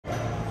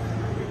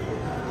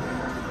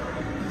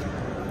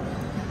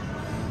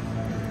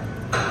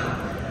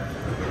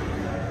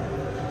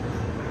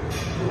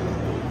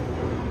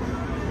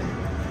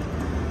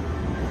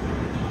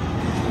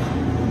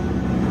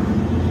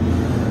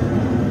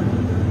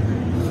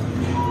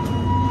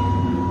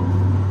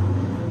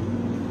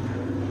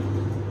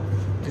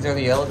These are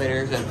the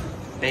elevators at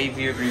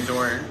Bayview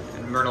Resort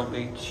in Myrtle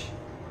Beach.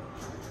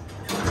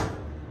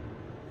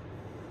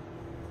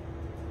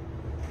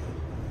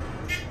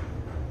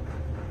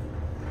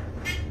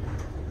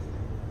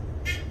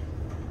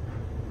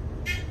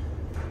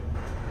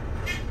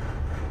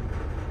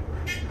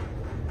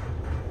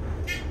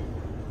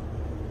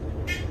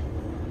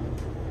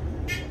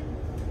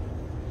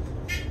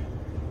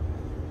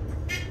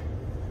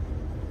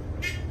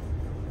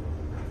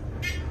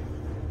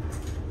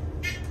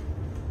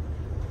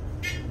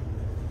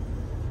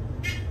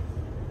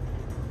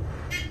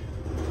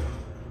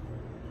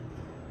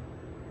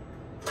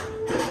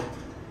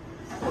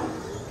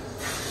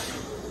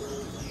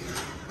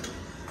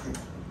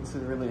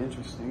 This is really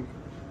interesting,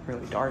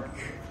 really dark.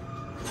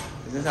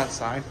 Is this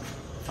outside?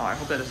 Oh, I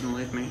hope that doesn't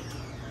leave me.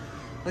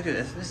 Look at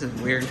this, this is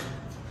weird.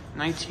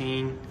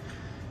 19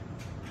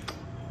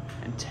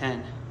 and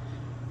 10.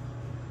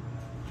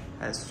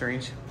 That's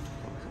strange.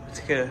 Let's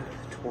get a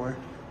tour.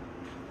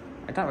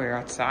 I thought we were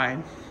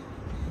outside.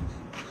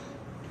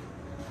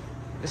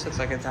 This looks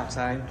like it's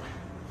outside.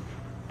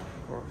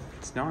 Or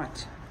it's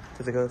not.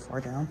 Does it go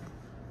far down?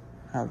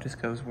 Oh, it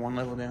just goes one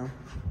level down.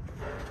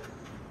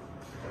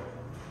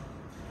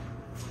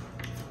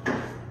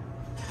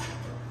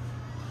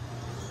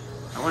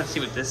 I want to see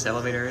what this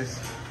elevator is.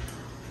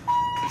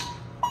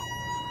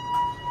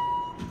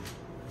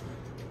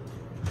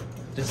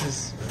 This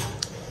is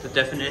the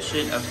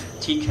definition of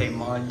TK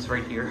mods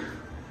right here.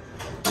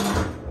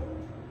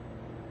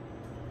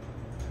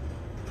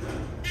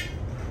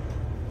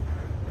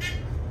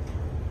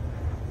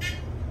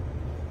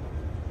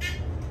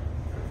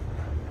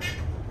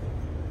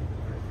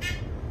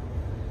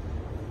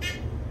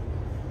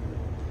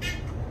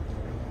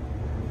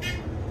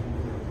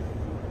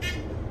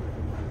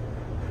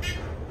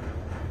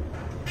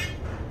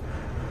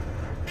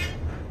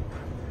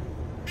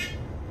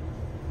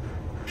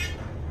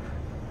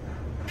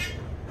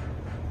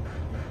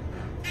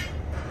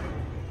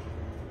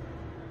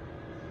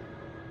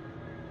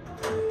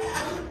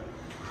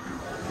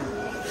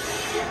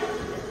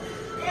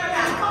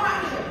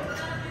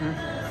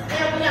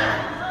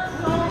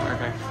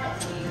 Okay.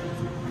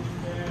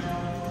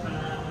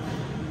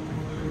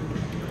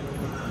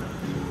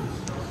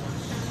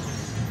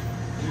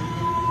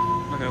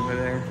 Look over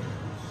there.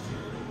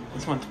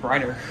 This one's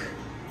brighter.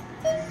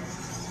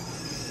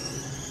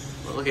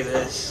 But look at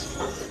this.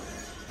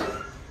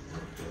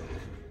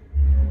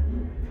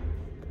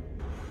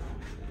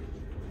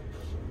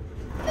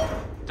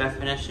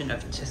 Definition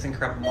of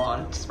ThyssenKrupp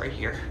mods right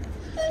here.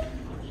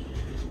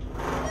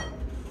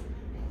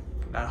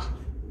 Oh,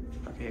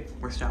 okay,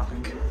 we're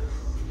stopping.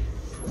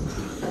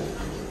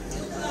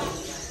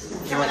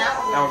 You went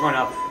out? No, we're going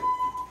up.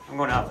 I'm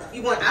going up.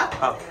 You going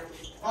up? Up.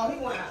 Oh, he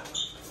going up.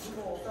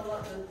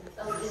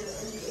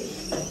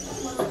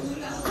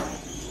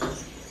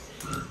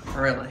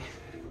 Really?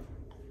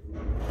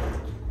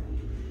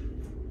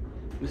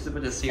 This is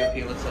what the COP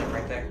looks like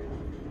right there.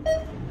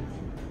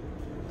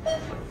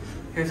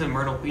 Here's a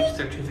Myrtle Beach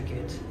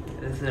certificate.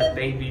 This is a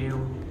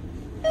Bayview.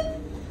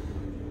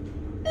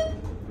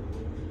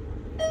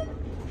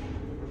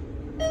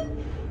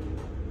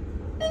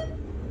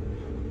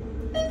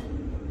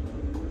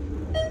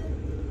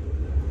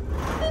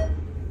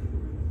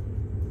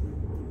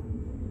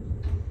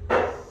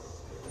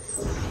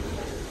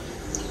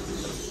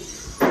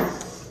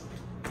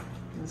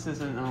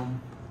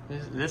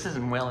 This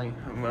isn't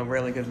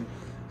really good.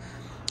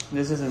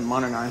 This isn't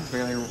modernized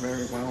very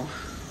well.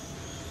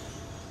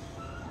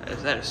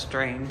 That is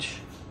strange.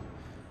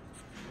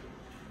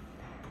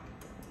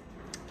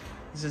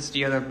 This is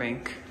the other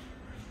bank.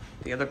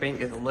 The other bank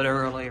is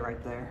literally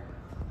right there.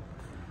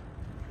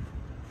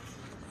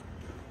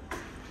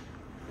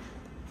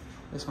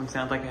 This one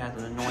sounds like it has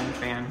an annoying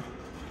fan.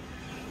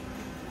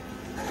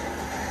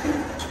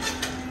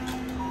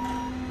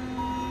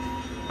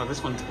 Oh,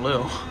 this one's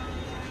blue.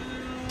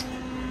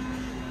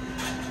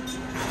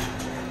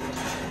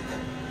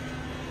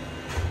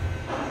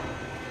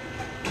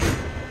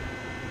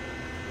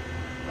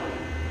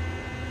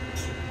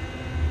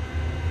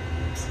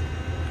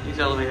 These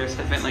elevators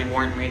definitely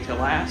weren't made to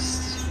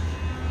last.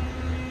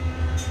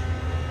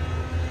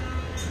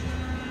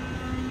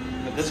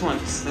 But this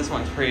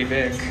one's pretty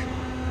big.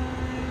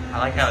 I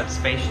like how it's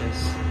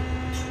spacious.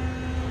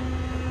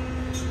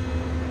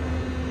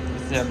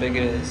 Let's see how big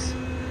it is.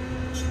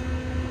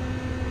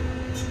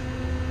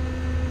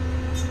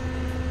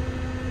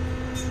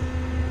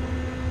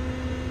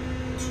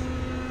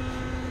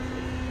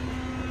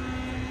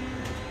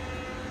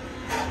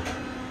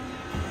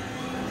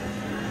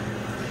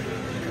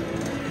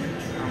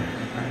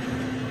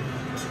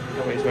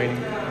 Nobody's waiting.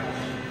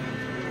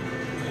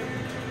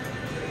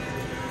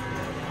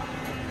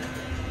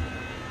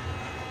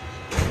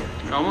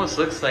 It almost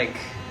looks like,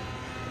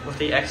 with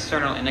the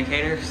external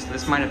indicators,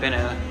 this might have been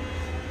a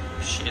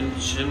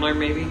Schindler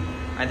maybe.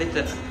 I think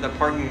that the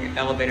parking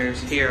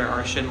elevators here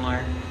are Schindler.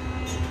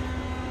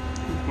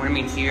 What I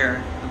mean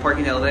here, the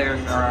parking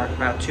elevators are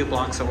about 2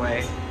 blocks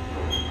away.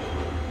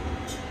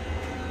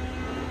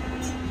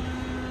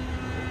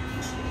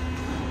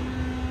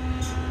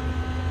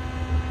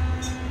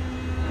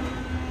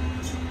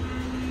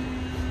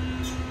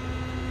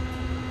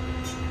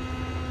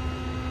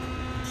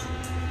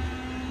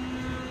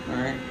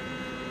 Alright.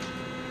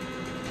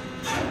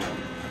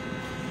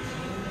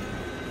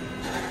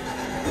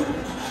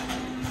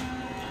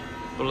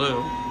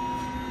 Blue.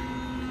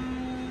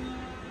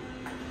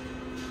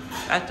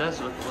 That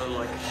does look a little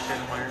like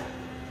Schindler.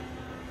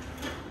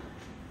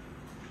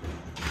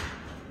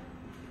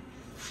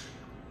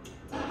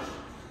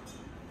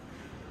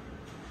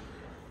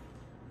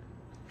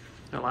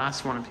 The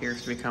last one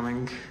appears to be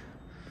coming.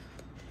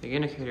 The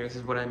indicators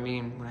is what I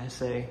mean when I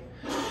say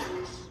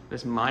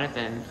this might have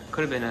been,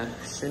 could have been a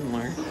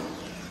Schindler.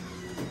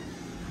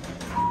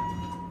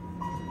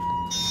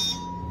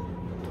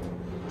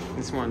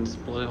 This one's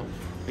blue.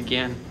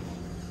 Again.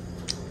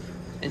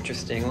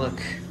 Interesting,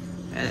 look.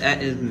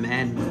 That is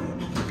mad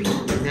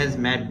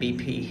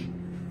BP.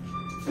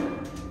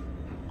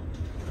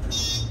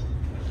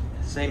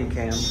 Same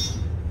cam.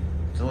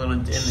 It's a little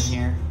dim in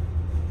here.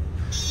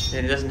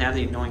 And it doesn't have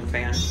the annoying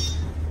fan.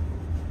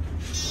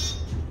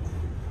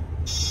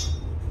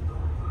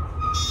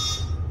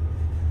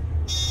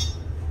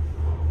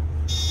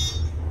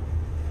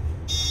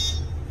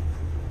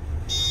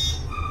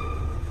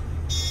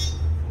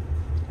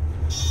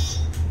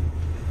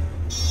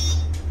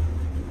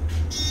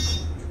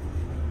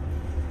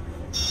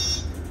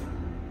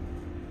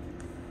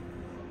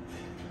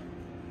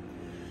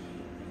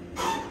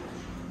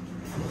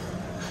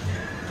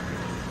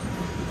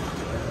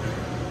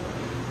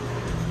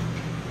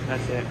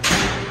 That's it.